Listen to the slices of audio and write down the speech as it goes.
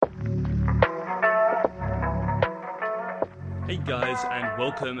Hey guys, and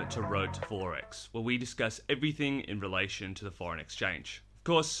welcome to Road to Forex, where we discuss everything in relation to the foreign exchange. Of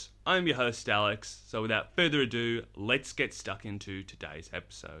course, I'm your host Alex, so without further ado, let's get stuck into today's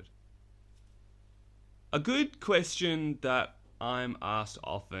episode. A good question that I'm asked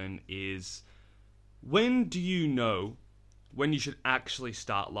often is, when do you know when you should actually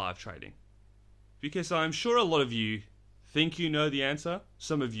start live trading? Because I'm sure a lot of you think you know the answer,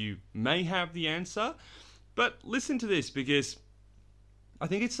 some of you may have the answer, but listen to this, because I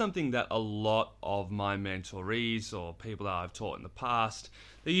think it's something that a lot of my mentorees or people that I've taught in the past,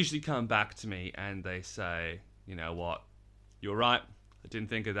 they usually come back to me and they say, you know what, you're right, I didn't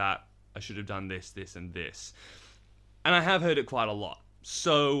think of that, I should have done this, this and this. And I have heard it quite a lot.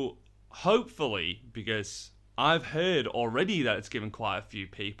 So hopefully, because I've heard already that it's given quite a few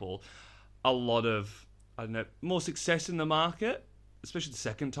people a lot of, more success in the market, especially the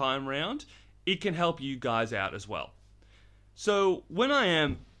second time round, it can help you guys out as well. So when I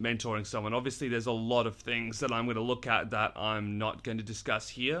am mentoring someone, obviously there's a lot of things that I'm going to look at that I'm not going to discuss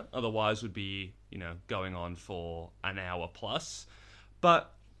here. Otherwise would be, going on for an hour plus.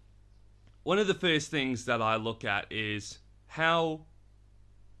 But one of the first things that I look at is how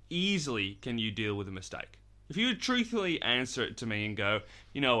easily can you deal with a mistake? If you would truthfully answer it to me and go,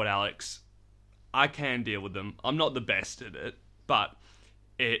 you know what, Alex, I can deal with them. I'm not the best at it, but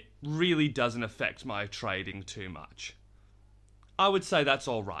it really doesn't affect my trading too much, I would say that's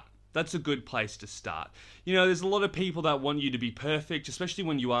all right. That's a good place to start. There's a lot of people that want you to be perfect, especially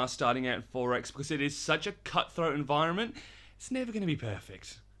when you are starting out in Forex, because it is such a cutthroat environment. It's never going to be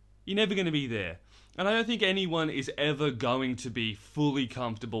perfect. You're never going to be there. And I don't think anyone is ever going to be fully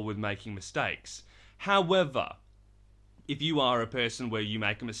comfortable with making mistakes. However, if you are a person where you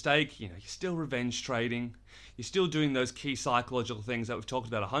make a mistake, you're still revenge trading, you're still doing those key psychological things that we've talked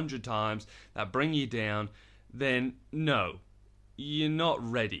about 100 times that bring you down, then no, you're not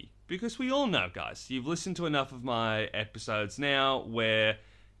ready. Because we all know, guys, you've listened to enough of my episodes now where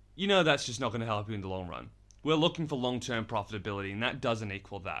that's just not going to help you in the long run. We're looking for long-term profitability, and that doesn't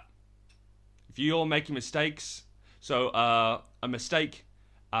equal that. If you're making mistakes, so a mistake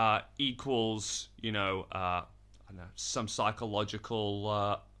equals, some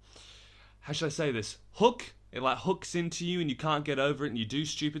psychological, how should I say this, hook. It hooks into you and you can't get over it and you do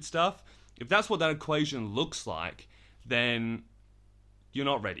stupid stuff. If that's what that equation looks like, then you're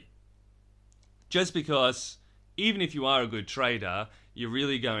not ready. Just because even if you are a good trader, you're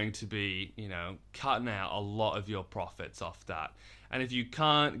really going to be, cutting out a lot of your profits off that. And if you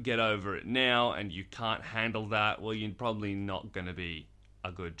can't get over it now and you can't handle that, well, you're probably not going to be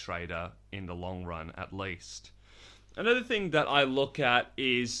a good trader in the long run, at least. Another thing that I look at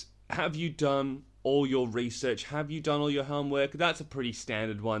is, have you done all your research? Have you done all your homework? That's a pretty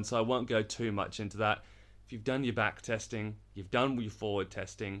standard one, so I won't go too much into that. If you've done your back testing, you've done your forward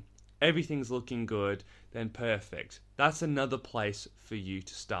testing, everything's looking good, then perfect. That's another place for you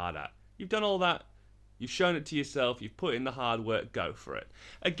to start at. You've done all that, you've shown it to yourself, you've put in the hard work, go for it.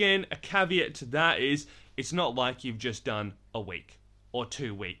 Again, a caveat to that is, it's not like you've just done a week or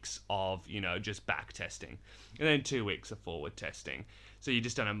 2 weeks of, just back testing, and then 2 weeks of forward testing. So you've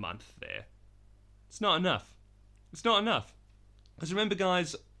just done a month there. It's not enough. It's not enough. Because remember,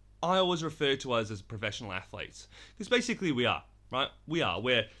 guys, I always refer to us as professional athletes. Because basically we are, right? We are.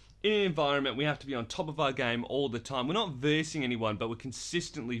 We're in an environment, we have to be on top of our game all the time. We're not versing anyone, but we're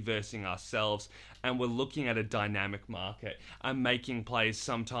consistently versing ourselves. And we're looking at a dynamic market and making plays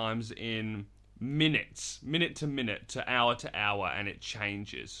sometimes in minutes, minute to hour, and it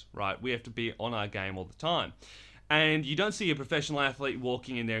changes, right? We have to be on our game all the time. And you don't see a professional athlete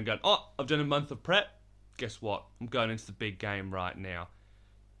walking in there and going, oh, I've done a month of prep. Guess what? I'm going into the big game right now.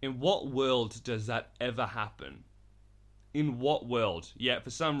 In what world does that ever happen? In what world? Yet for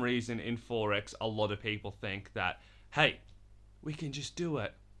some reason in Forex, a lot of people think that, hey, we can just do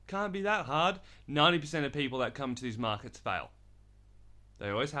it. Can't be that hard. 90% of people that come to these markets fail. They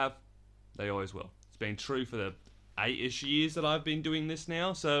always have. They always will. It's been true for the 8-ish years that I've been doing this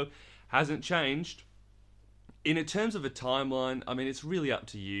now, so hasn't changed. In terms of a timeline, it's really up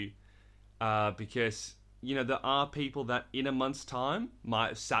to you, because, there are people that in a month's time might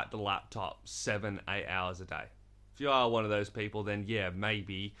have sat the laptop 7-8 hours a day. If you are one of those people, then yeah,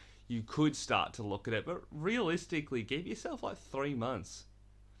 maybe you could start to look at it, but realistically, give yourself 3 months.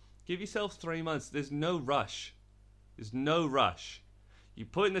 Give yourself 3 months. There's no rush. There's no rush. You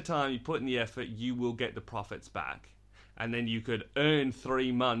put in the time, you put in the effort, you will get the profits back. And then you could earn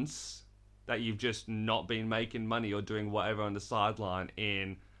 3 months that you've just not been making money or doing whatever on the sideline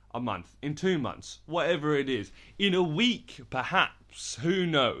in a month, in 2 months, whatever it is. In a week, perhaps. Who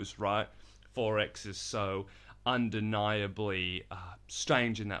knows, right? Forex is so undeniably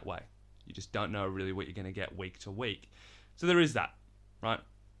strange in that way. You just don't know really what you're going to get week to week. So there is that, right?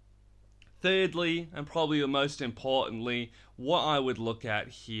 Thirdly, and probably the most importantly, what I would look at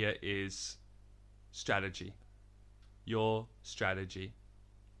here is strategy. Your strategy.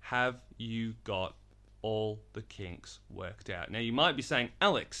 Have you got all the kinks worked out? Now you might be saying,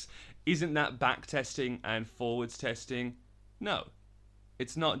 Alex, isn't that back testing and forwards testing? No,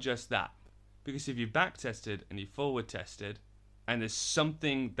 it's not just that. Because if you back tested and you forward tested and there's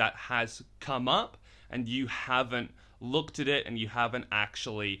something that has come up and you haven't looked at it and you haven't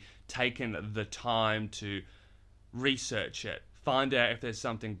actually taken the time to research it, find out if there's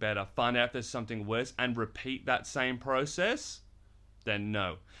something better, find out if there's something worse, and repeat that same process, then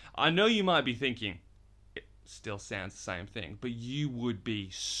no. I know you might be thinking, it still sounds the same thing, but you would be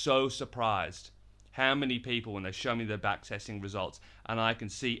so surprised how many people, when they show me their backtesting results and I can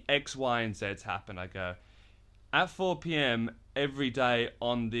see X, Y, and Z's happen, I go, at 4 p.m. every day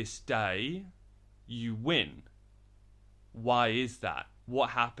on this day, you win. Why is that? What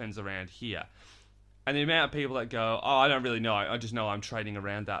happens around here? And the amount of people that go, oh, I don't really know. I just know I'm trading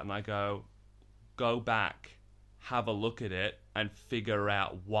around that. And I go back, have a look at it, and figure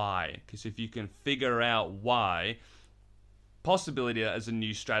out why. Because if you can figure out why, possibility that as a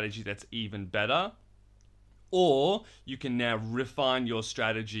new strategy that's even better. Or you can now refine your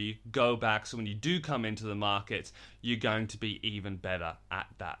strategy, go back, so when you do come into the markets, you're going to be even better at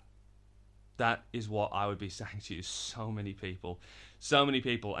that. That is what I would be saying to you. So many people.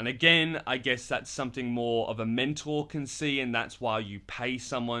 And again, I guess that's something more of a mentor can see, and that's why you pay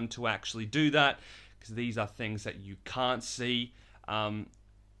someone to actually do that, because these are things that you can't see.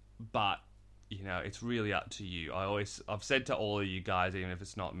 But you know, it's really up to you. I've said to all of you guys, even if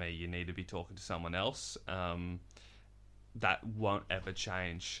it's not me, you need to be talking to someone else. That won't ever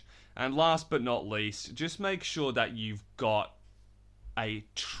change. And last but not least, just make sure that you've got a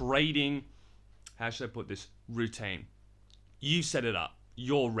trading, how should I put this, routine. You set it up.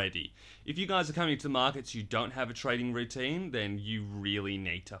 You're ready. If you guys are coming to the markets, you don't have a trading routine, then you really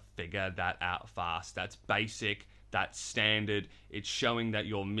need to figure that out fast. That's basic. That's standard. It's showing that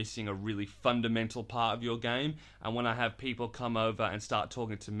you're missing a really fundamental part of your game. And when I have people come over and start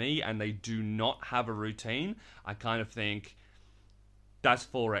talking to me and they do not have a routine, I kind of think, that's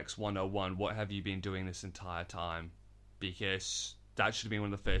Forex 101. What have you been doing this entire time? Because that should have been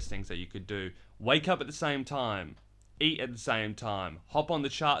one of the first things that you could do. Wake up at the same time. Eat at the same time. Hop on the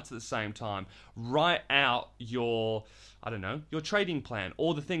charts at the same time. Write out your trading plan.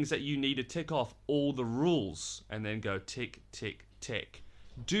 All the things that you need to tick off. All the rules. And then go tick, tick, tick.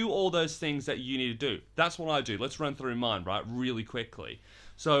 Do all those things that you need to do. That's what I do. Let's run through mine, right? Really quickly.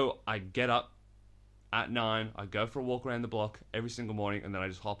 So I get up at 9. I go for a walk around the block every single morning. And then I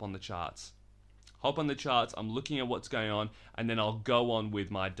just hop on the charts. I'm looking at what's going on. And then I'll go on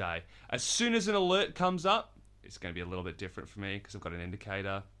with my day. As soon as an alert comes up, it's going to be a little bit different for me because I've got an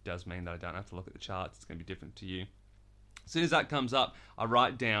indicator. It does mean that I don't have to look at the charts. It's going to be different to you. As soon as that comes up, I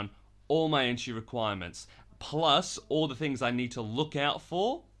write down all my entry requirements, plus all the things I need to look out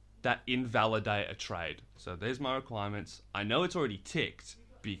for that invalidate a trade. So there's my requirements. I know it's already ticked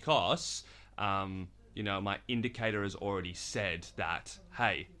because, my indicator has already said that,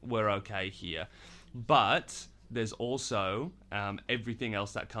 hey, we're okay here. But there's also everything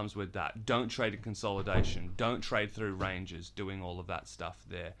else that comes with that. Don't trade in consolidation. Don't trade through ranges, doing all of that stuff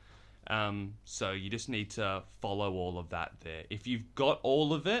there. So you just need to follow all of that there. If you've got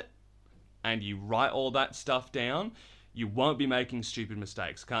all of it and you write all that stuff down, you won't be making stupid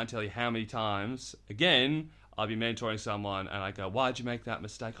mistakes. Can't tell you how many times, again, I'll be mentoring someone and I go, why'd you make that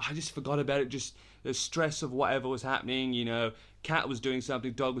mistake? I just forgot about it. Just the stress of whatever was happening, cat was doing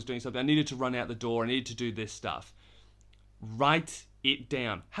something, dog was doing something. I needed to run out the door. I needed to do this stuff. Write it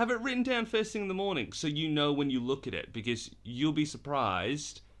down. Have it written down first thing in the morning so you know when you look at it, because you'll be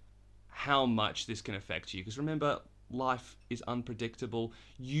surprised how much this can affect you. Because remember, life is unpredictable.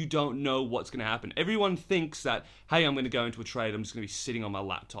 You don't know what's going to happen. Everyone thinks that, hey, I'm going to go into a trade. I'm just going to be sitting on my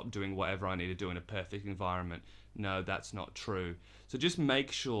laptop doing whatever I need to do in a perfect environment. No, that's not true. So just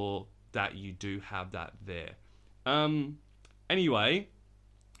make sure that you do have that there. Anyway,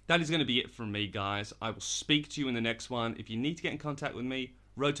 that is going to be it from me, guys. I will speak to you in the next one. If you need to get in contact with me,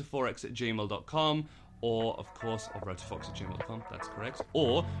 roadtoforex@gmail.com, or, of course, roadtoforex@gmail.com, that's correct,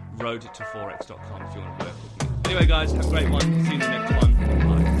 or roadtoforex.com if you want to work with me. Anyway, guys, have a great one. See you in the next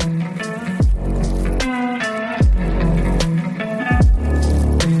one. Bye.